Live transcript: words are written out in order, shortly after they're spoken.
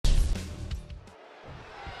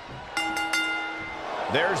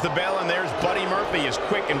There's the bell, and there's Buddy Murphy. His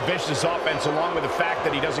quick and vicious offense, along with the fact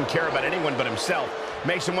that he doesn't care about anyone but himself,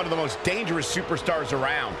 makes him one of the most dangerous superstars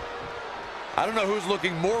around. I don't know who's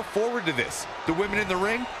looking more forward to this, the women in the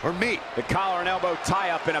ring or me. The collar and elbow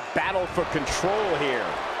tie-up in a battle for control here.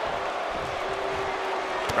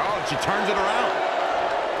 Oh, and she turns it around.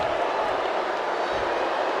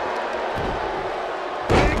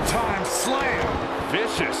 Big time slam.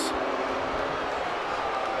 Vicious.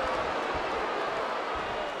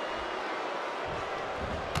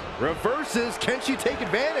 Reverses. Can she take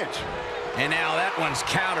advantage? And now that one's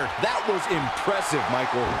countered. That was impressive,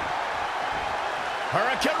 Michael.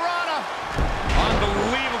 Hurricane Rana.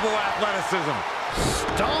 Unbelievable athleticism.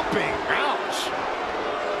 Stomping. Ouch.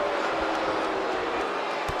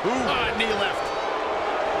 Ooh. Knee left.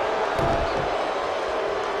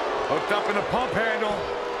 Hooked up in a pump handle.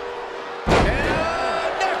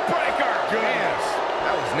 And neck breaker. Goodness.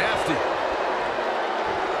 That was nasty.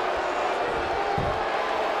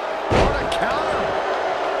 What a counter.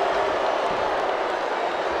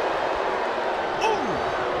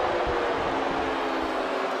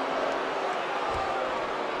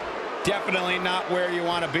 Definitely not where you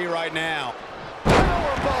want to be right now.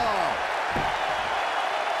 Powerbomb.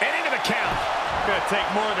 And into the count. Gonna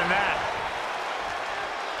take more than that.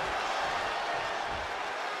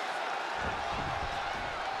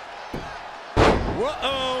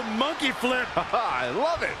 Whoa, monkey flip. I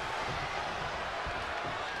love it.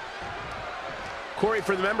 Corey,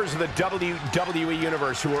 for the members of the WWE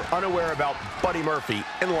Universe who are unaware about Buddy Murphy,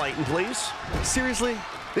 enlighten, please. Seriously?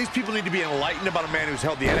 These people need to be enlightened about a man who's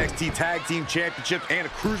held the NXT Tag Team Championship and a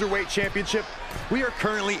Cruiserweight Championship. We are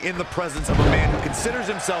currently in the presence of a man who considers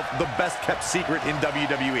himself the best-kept secret in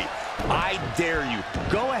WWE. I dare you.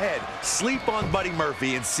 Go ahead, sleep on Buddy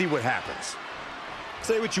Murphy and see what happens.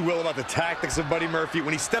 Say what you will about the tactics of Buddy Murphy.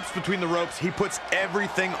 When he steps between the ropes, he puts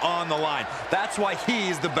everything on the line. That's why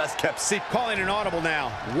he's the best-kept secret. Calling an audible now.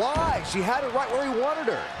 Why? She had it right where he wanted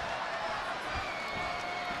her.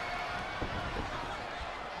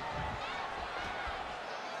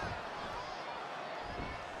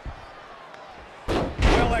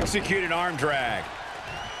 Well-executed arm drag.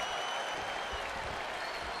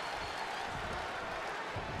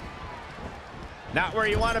 Not where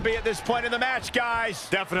you want to be at this point in the match, guys.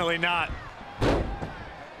 Definitely not.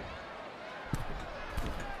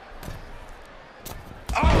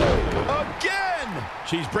 Oh, again!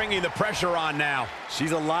 She's bringing the pressure on now.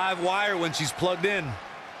 She's a live wire when she's plugged in.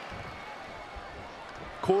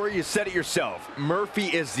 Corey, you said it yourself. Murphy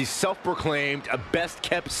is the self-proclaimed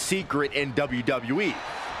best-kept secret in WWE.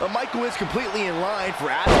 But Michael is completely in line for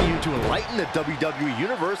asking you to enlighten the WWE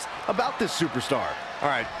Universe about this superstar. All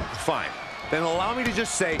right, fine. Then allow me to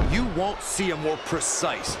just say you won't see a more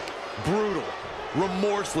precise, brutal,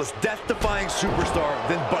 remorseless, death-defying superstar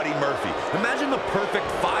than Buddy Murphy. Imagine the perfect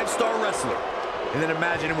five-star wrestler, and then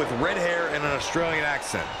imagine him with red hair and an Australian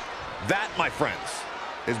accent. That, my friends,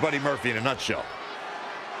 is Buddy Murphy in a nutshell.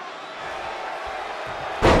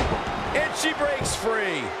 And she breaks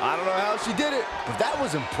free. I don't know how she did it, but that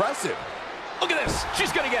was impressive. Look at this.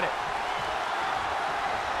 She's going to get it.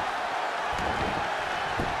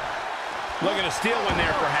 Looking to steal one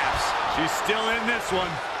there, perhaps. She's still in this one.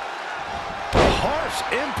 Harsh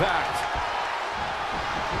impact.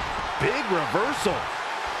 Big reversal.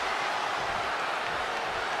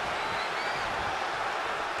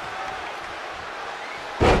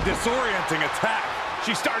 A disorienting attack.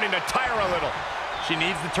 She's starting to tire a little. She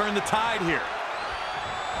needs to turn the tide here.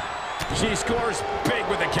 She scores big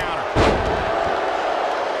with a counter.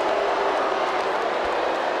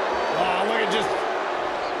 Oh, look at just...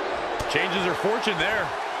 Changes her fortune there.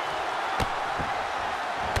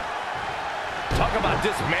 Talk about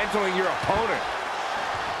dismantling your opponent.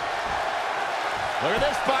 Look at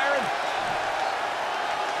this, Byron.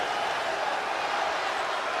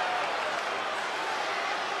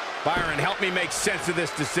 Byron, help me make sense of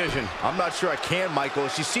this decision. I'm not sure I can, Michael.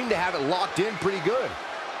 She seemed to have it locked in pretty good.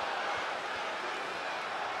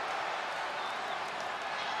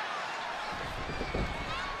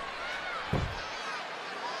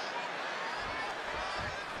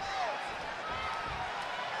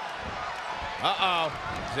 Uh-oh.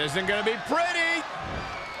 This isn't going to be pretty.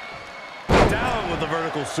 Down with the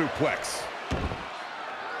vertical suplex.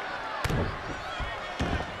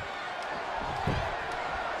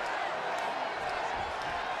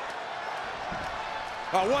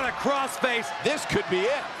 Oh, what a crossface. This could be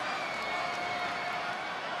it.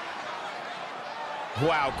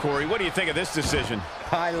 Wow, Corey, what do you think of this decision?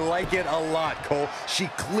 I like it a lot, Cole. She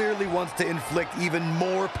clearly wants to inflict even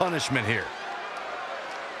more punishment here.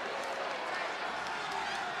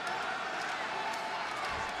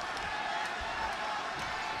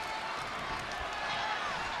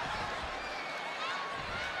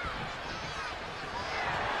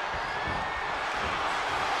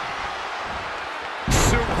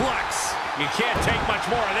 suplex. You can't take much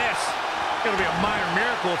more of this. It's going to be a minor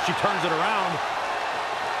miracle if she turns it around.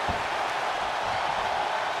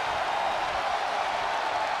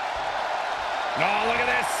 Oh, look at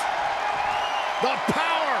this. The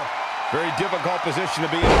power. Very difficult position to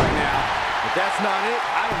be in right now. If that's not it,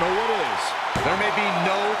 I don't know what is. There may be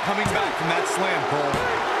no coming back from that slam, Cole.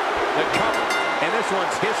 The cover, and this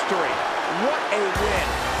one's history. What a win.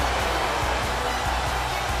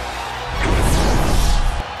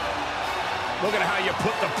 Look at how you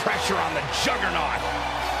put the pressure on the juggernaut.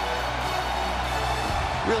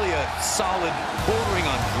 Really a solid, bordering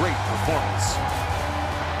on great performance.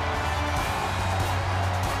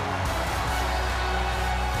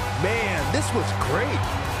 Man, this was great.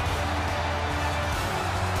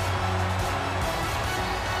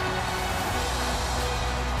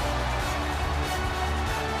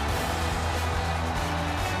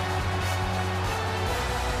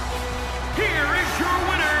 Here is your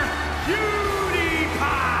winner, Cutie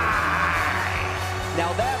Pie.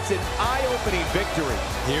 Now that's an eye-opening victory.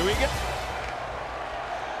 Here we go.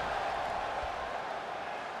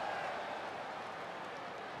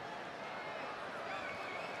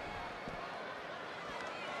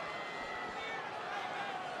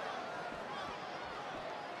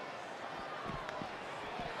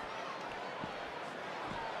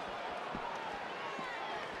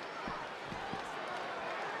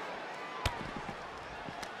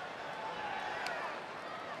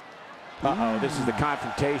 Uh-oh, this is the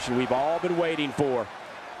confrontation we've all been waiting for.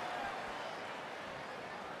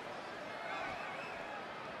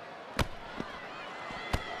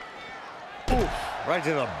 Oof, right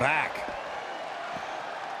to the back.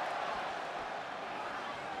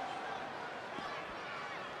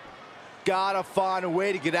 Gotta find a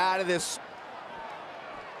way to get out of this.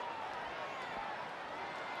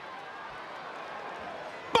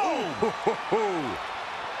 Boom!